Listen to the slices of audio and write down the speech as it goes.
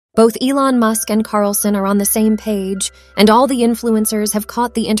Both Elon Musk and Carlson are on the same page, and all the influencers have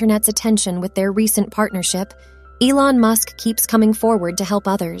caught the internet's attention with their recent partnership. Elon Musk keeps coming forward to help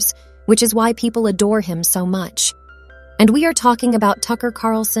others, which is why people adore him so much. And we are talking about Tucker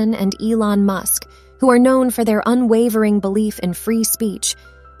Carlson and Elon Musk, who are known for their unwavering belief in free speech.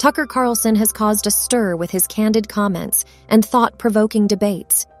 Tucker Carlson has caused a stir with his candid comments and thought-provoking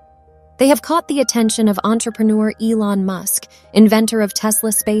debates. They have caught the attention of entrepreneur Elon Musk, inventor of Tesla,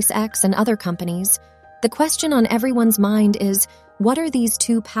 SpaceX, and other companies. The question on everyone's mind is, what are these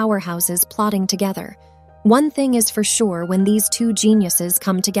two powerhouses plotting together? One thing is for sure when these two geniuses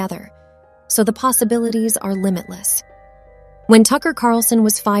come together. So the possibilities are limitless. When Tucker Carlson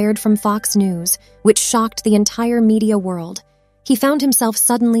was fired from Fox News, which shocked the entire media world, he found himself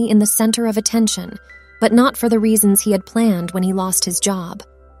suddenly in the center of attention, but not for the reasons he had planned when he lost his job.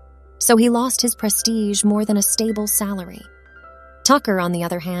 So he lost his prestige more than a stable salary. Tucker, on the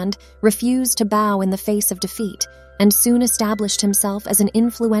other hand, refused to bow in the face of defeat and soon established himself as an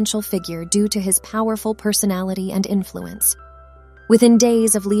influential figure due to his powerful personality and influence. Within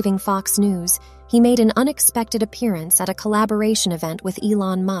days of leaving Fox News, he made an unexpected appearance at a collaboration event with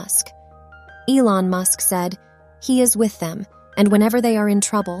Elon Musk. Elon Musk said, "He is with them, and whenever they are in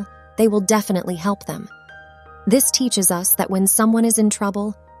trouble, they will definitely help them." This teaches us that when someone is in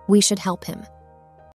trouble, we should help him.